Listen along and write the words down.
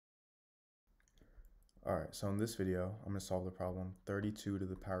Alright, so in this video, I'm going to solve the problem 32 to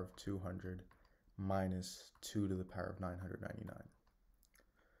the power of 200 minus 2 to the power of 999.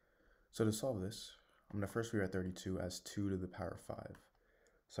 So to solve this, I'm going to first rewrite 32 as 2 to the power of 5.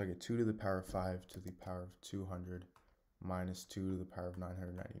 So I get 2 to the power of 5 to the power of 200 minus 2 to the power of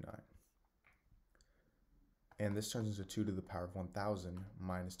 999. And this turns into 2 to the power of 1000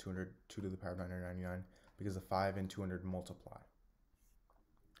 minus 2 to the power of 999 because the 5 and 200 multiply.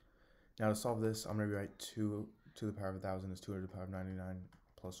 Now to solve this, I'm going to rewrite 2 to the power of 1000 as 2 to the power of 99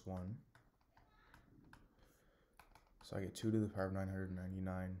 plus 1. So I get 2 to the power of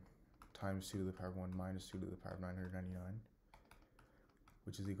 999 times 2 to the power of 1 minus 2 to the power of 999,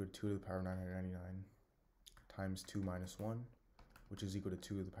 which is equal to 2 to the power of 999 times 2 minus 1, which is equal to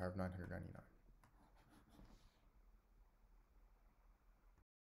 2 to the power of 999.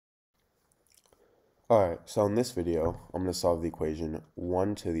 Alright, so in this video, I'm going to solve the equation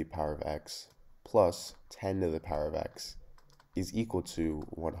 1 to the power of x plus 10 to the power of x is equal to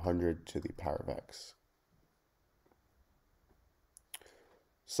 100 to the power of x.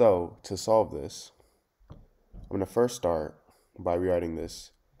 So, to solve this, I'm going to first start by rewriting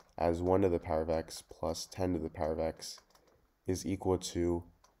this as 1 to the power of x plus 10 to the power of x is equal to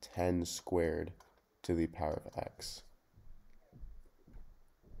 10 squared to the power of x.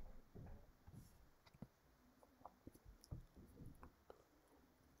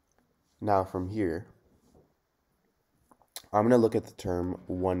 Now from here, I'm going to look at the term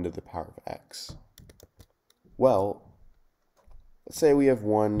 1 to the power of x. Well, let's say we have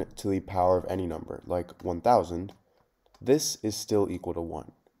 1 to the power of any number, like 1000. This is still equal to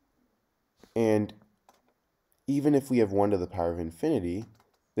 1. And even if we have 1 to the power of infinity,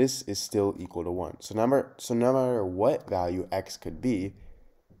 this is still equal to 1. So no matter what value x could be,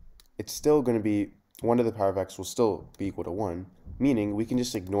 it's still going to be 1 to the power of x will still be equal to 1, meaning we can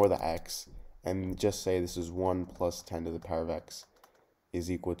just ignore the x and just say this is 1 plus 10 to the power of x is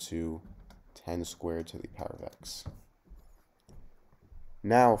equal to 10 squared to the power of x.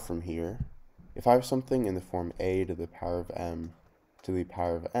 Now from here, if I have something in the form a to the power of m to the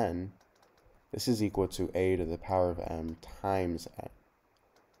power of n, this is equal to a to the power of m times n.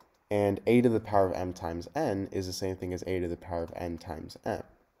 And a to the power of m times n is the same thing as a to the power of n times m.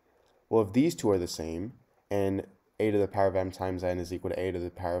 Well, if these two are the same, and a to the power of m times n is equal to a to the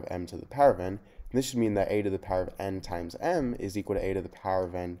power of m to the power of n, this should mean that a to the power of n times m is equal to a to the power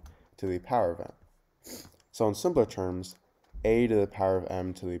of n to the power of m. So in simpler terms, a to the power of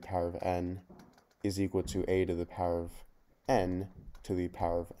m to the power of n is equal to a to the power of n to the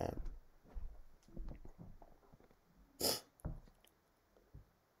power of m.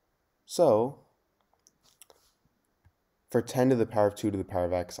 So, for 10 to the power of 2 to the power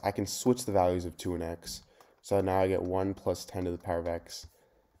of x, I can switch the values of 2 and x. So now I get 1 plus 10 to the power of x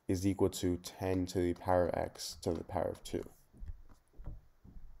is equal to 10 to the power of x to the power of 2.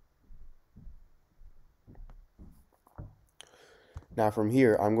 Now from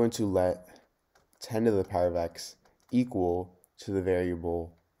here, I'm going to let 10 to the power of x equal to the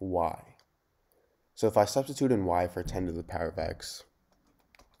variable y. So if I substitute in y for 10 to the power of x,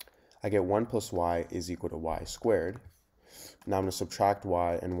 I get 1 plus y is equal to y squared. Now I'm going to subtract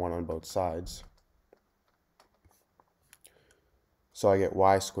y and 1 on both sides. So I get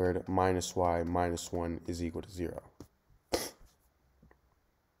y squared minus y minus 1 is equal to 0.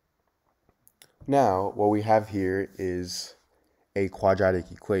 Now, what we have here is a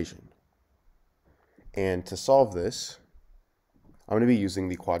quadratic equation. And to solve this, I'm going to be using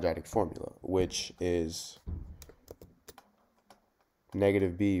the quadratic formula, which is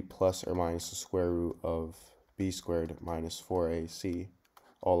negative b plus or minus the square root of b squared minus 4ac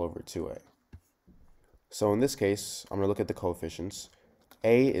all over 2a. So in this case, I'm going to look at the coefficients.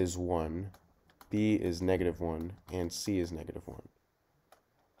 A is 1, b is negative 1, and c is negative 1.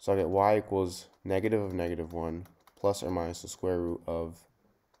 So I get y equals negative of negative 1 plus or minus the square root of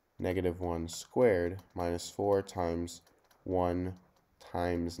negative 1 squared minus 4 times 1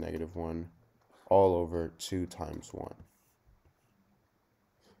 times negative 1 all over 2 times 1.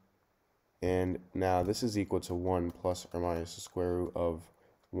 And now this is equal to 1 plus or minus the square root of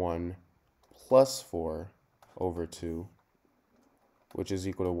 1 plus 4 over 2, which is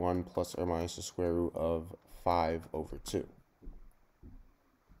equal to 1 plus or minus the square root of 5 over 2.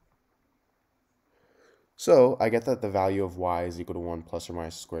 So I get that the value of y is equal to 1 plus or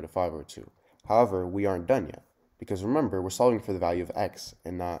minus the square root of 5 over 2. However, we aren't done yet, because remember, we're solving for the value of x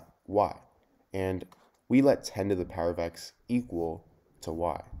and not y. And we let 10 to the power of x equal to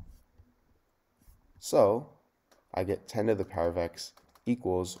y. So I get 10 to the power of x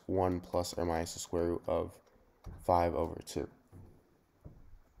equals 1 plus or minus the square root of 5 over 2.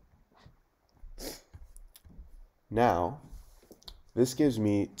 Now, this gives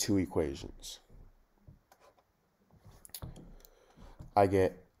me two equations. I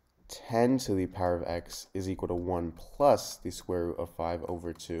get 10 to the power of x is equal to 1 plus the square root of 5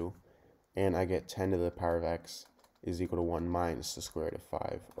 over 2. And I get 10 to the power of x is equal to 1 minus the square root of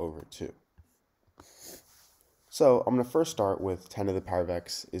 5 over 2. So I'm going to first start with 10 to the power of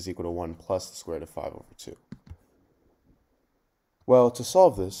x is equal to 1 plus the square root of 5 over 2. Well, to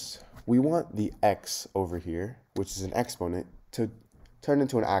solve this, we want the x over here, which is an exponent, to turn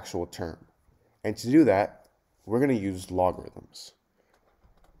into an actual term. And to do that, we're going to use logarithms.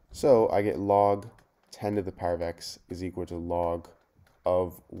 So I get log 10 to the power of x is equal to log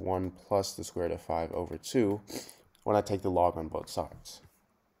of 1 plus the square root of 5 over 2 when I take the log on both sides.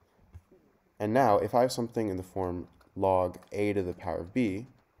 And now, if I have something in the form log a to the power of b,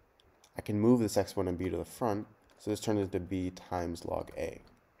 I can move this exponent b to the front, so this turns into b times log a.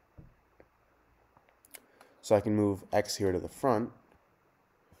 So I can move x here to the front,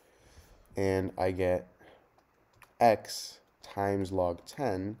 and I get x times log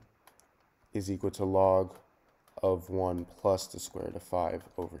 10 is equal to log of 1 plus the square root of 5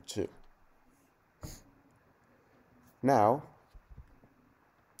 over 2. Now,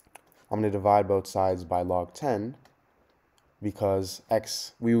 I'm going to divide both sides by log 10 because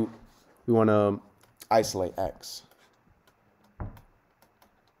x, we want to isolate x.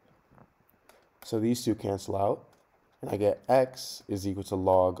 So these two cancel out, and I get x is equal to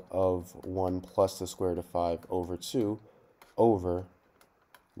log of 1 plus the square root of 5 over 2 over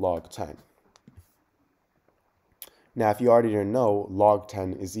log 10. Now, if you already know, log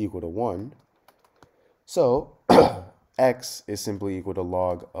 10 is equal to 1. So x is simply equal to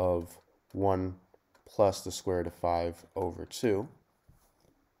log of 1 plus the square root of 5 over 2.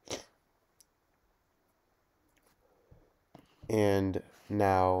 And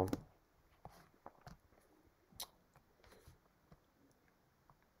now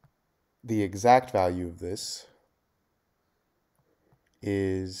the exact value of this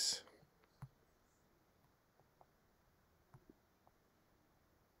is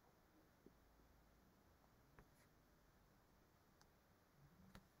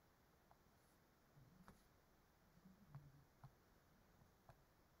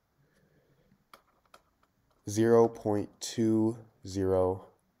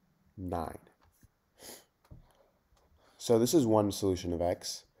 0.209. So this is one solution of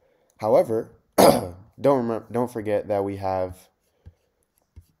x. However, don't forget that we have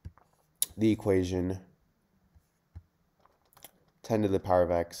the equation 10 to the power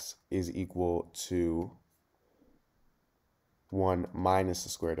of x is equal to 1 minus the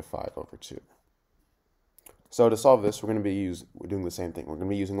square root of 5 over 2. So to solve this, we're doing the same thing. We're going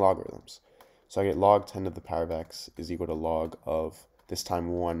to be using logarithms. So I get log 10 to the power of x is equal to log of, this time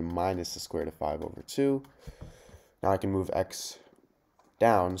 1 minus the square root of 5 over 2. Now I can move x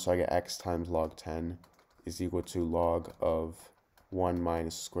down, so I get x times log 10 is equal to log of 1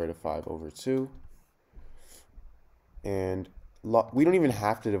 minus the square root of 5 over 2. And we don't even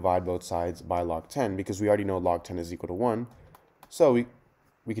have to divide both sides by log 10 because we already know log 10 is equal to 1. So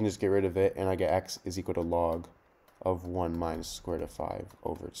we can just get rid of it, and I get x is equal to log of 1 minus the square root of 5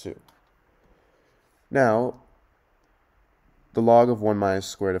 over 2. Now, the log of 1 minus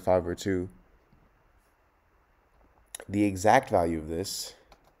the square root of 5 over 2, the exact value of this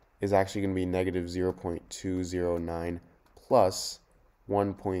is actually going to be negative 0.209 plus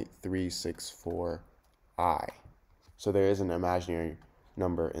 1.364i. So there is an imaginary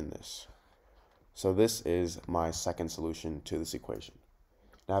number in this. So this is my second solution to this equation.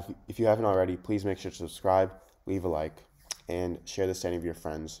 Now, if you haven't already, please make sure to subscribe, leave a like, and share this to any of your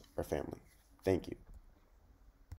friends or family. Thank you.